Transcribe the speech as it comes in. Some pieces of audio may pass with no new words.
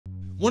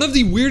One of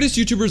the weirdest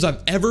YouTubers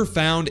I've ever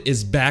found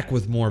is back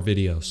with more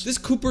videos. This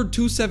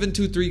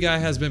Cooper2723 guy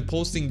has been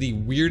posting the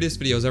weirdest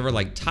videos ever,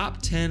 like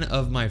top 10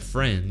 of my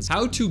friends.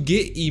 How to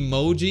get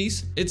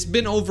emojis. It's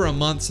been over a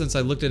month since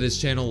I looked at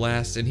his channel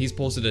last and he's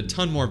posted a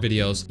ton more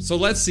videos. So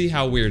let's see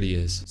how weird he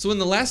is. So in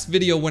the last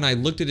video when I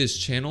looked at his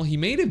channel, he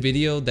made a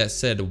video that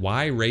said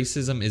why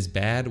racism is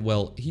bad.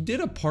 Well, he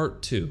did a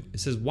part 2. It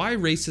says why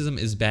racism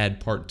is bad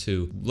part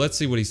 2. Let's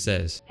see what he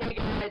says. Hey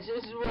guys,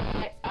 this is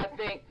why I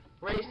think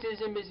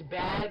racism is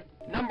bad.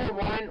 Number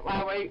one,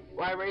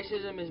 why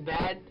racism is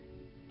bad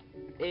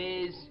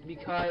is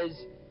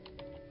because,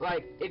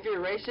 like, if you're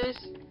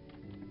racist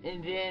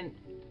and then,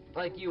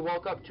 like, you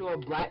walk up to a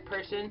black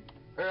person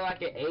or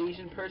like an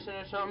Asian person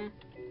or something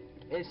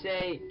and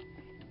say,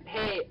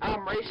 hey,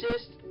 I'm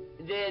racist,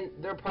 then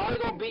they're probably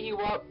gonna beat you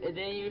up, and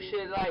then you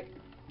should, like,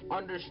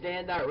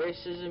 understand that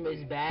racism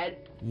is bad.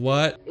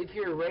 What? If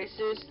you're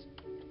racist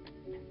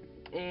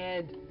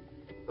and,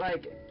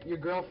 like, your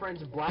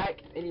girlfriend's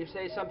black and you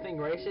say something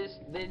racist,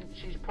 then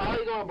she's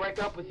probably gonna break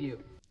up with you.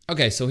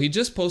 Okay, so he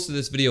just posted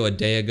this video a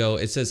day ago.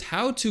 It says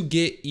how to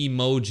get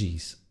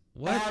emojis.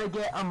 What? How to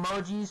get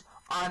emojis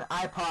on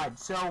iPod.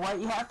 So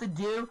what you have to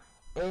do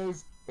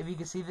is, if you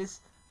can see this,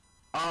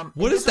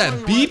 what is that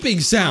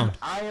beeping sound?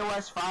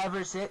 iOS 5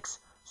 or 6.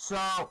 So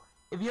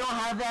if you don't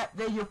have that,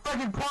 then your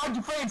fucking pod,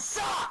 you fucking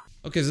suck.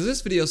 Okay, so this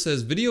video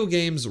says video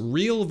games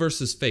real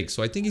versus fake.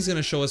 So I think he's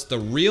gonna show us the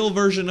real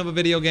version of a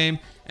video game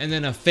and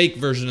then a fake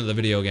version of the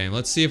video game.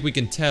 Let's see if we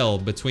can tell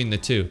between the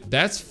two.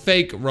 That's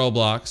fake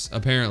Roblox,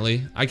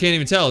 apparently. I can't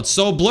even tell, it's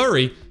so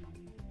blurry.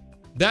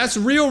 That's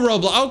real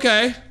Roblox,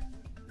 okay.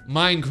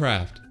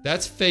 Minecraft,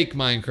 that's fake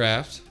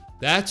Minecraft.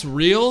 That's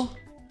real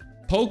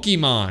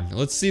Pokemon.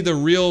 Let's see the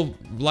real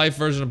life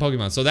version of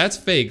Pokemon. So that's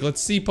fake. Let's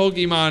see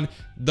Pokemon,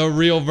 the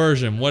real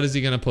version. What is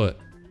he gonna put?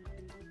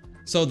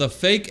 So the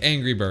fake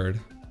Angry Bird.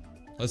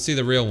 Let's see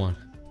the real one.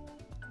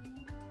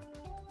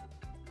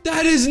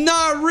 That is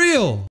not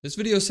real! This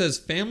video says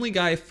Family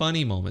Guy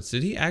funny moments.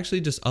 Did he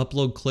actually just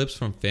upload clips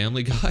from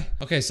Family Guy?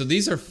 Okay, so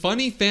these are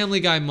funny Family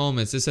Guy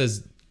moments. It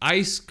says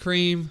ice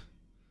cream.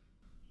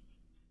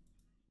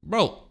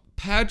 Bro,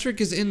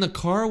 Patrick is in the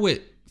car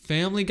with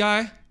Family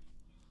Guy.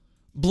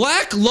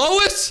 Black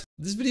Lois?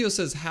 This video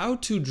says how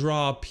to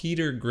draw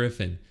Peter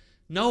Griffin.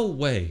 No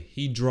way,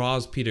 he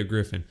draws Peter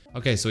Griffin.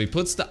 Okay, so he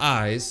puts the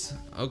eyes.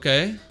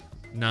 Okay,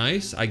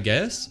 nice, I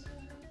guess.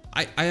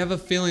 I have a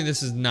feeling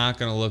this is not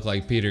gonna look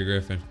like Peter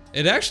Griffin.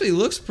 It actually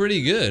looks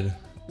pretty good.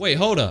 Wait,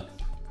 hold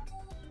up.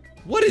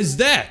 What is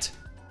that?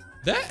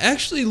 That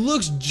actually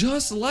looks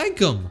just like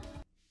him.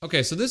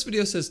 Okay, so this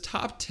video says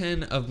top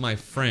 10 of my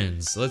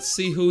friends. Let's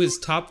see who his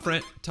top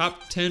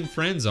 10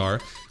 friends are.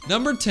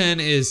 Number 10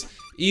 is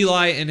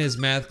Eli in his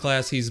math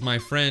class. He's my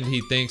friend,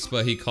 he thinks,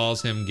 but he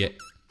calls him gay.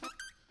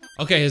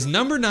 Okay, his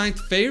number 9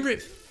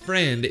 favorite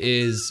friend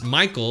is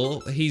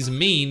Michael. He's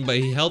mean, but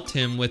he helped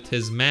him with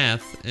his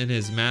math in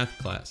his math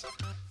class.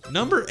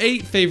 Number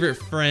 8 favorite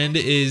friend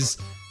is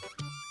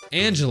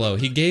Angelo.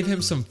 He gave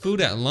him some food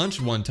at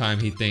lunch one time,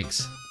 he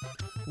thinks.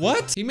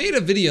 What? He made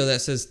a video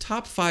that says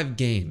top 5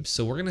 games,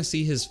 so we're gonna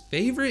see his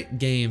favorite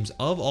games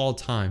of all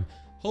time.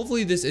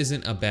 Hopefully this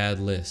isn't a bad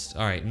list.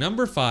 All right,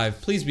 number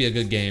 5, please be a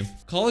good game.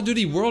 Call of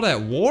Duty World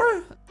at War?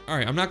 All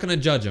right, I'm not gonna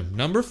judge him.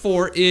 Number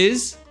 4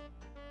 is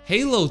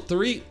Halo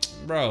 3.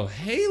 Bro,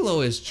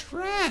 Halo is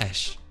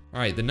trash. All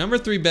right, the number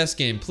 3 best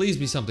game, please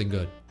be something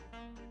good.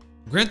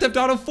 Grand Theft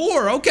Auto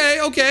 4,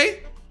 okay.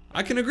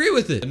 I can agree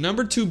with it. The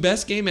number 2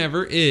 best game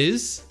ever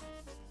is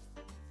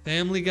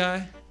Family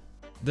Guy.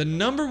 The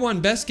number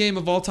 1 best game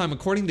of all time,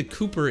 according to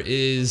Cooper,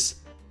 is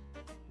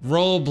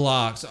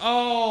Roblox.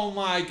 Oh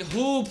my,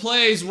 who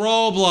plays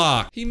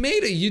Roblox? He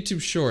made a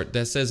YouTube short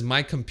that says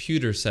my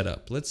computer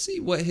setup. Let's see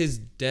what his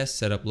desk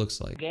setup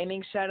looks like.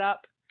 Gaming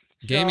setup.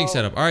 Gaming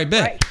setup, all right,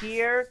 bet. Right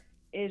here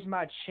is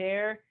my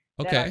chair.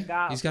 Okay,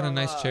 he's got a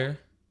nice chair.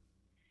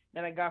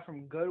 That I got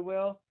from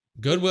Goodwill.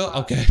 Goodwill,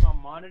 okay. My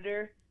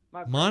monitor.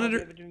 My grandpa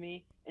gave it to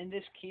me. And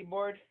this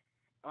keyboard,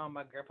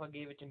 my grandpa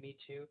gave it to me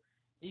too.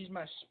 These are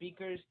my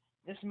speakers.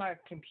 This is my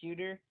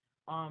computer.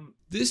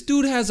 This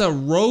dude has a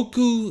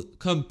Roku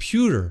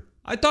computer.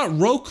 I thought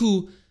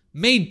Roku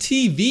made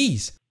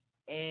TVs.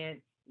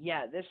 And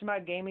yeah, this is my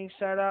gaming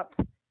setup.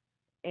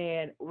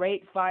 And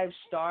rate 5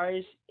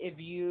 stars if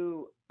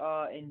you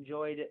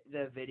enjoyed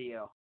the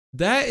video.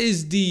 That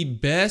is the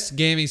best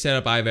gaming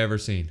setup I've ever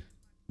seen.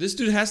 This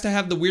dude has to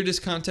have the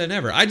weirdest content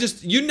ever.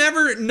 You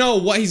never know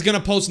what he's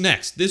gonna post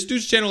next. This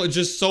dude's channel is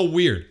just so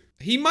weird.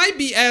 He might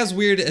be as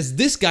weird as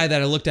this guy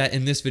that I looked at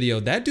in this video.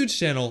 That dude's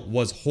channel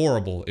was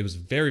horrible. It was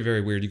very,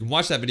 very weird. You can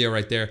watch that video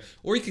right there,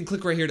 or you can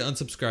click right here to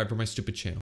unsubscribe from my stupid channel.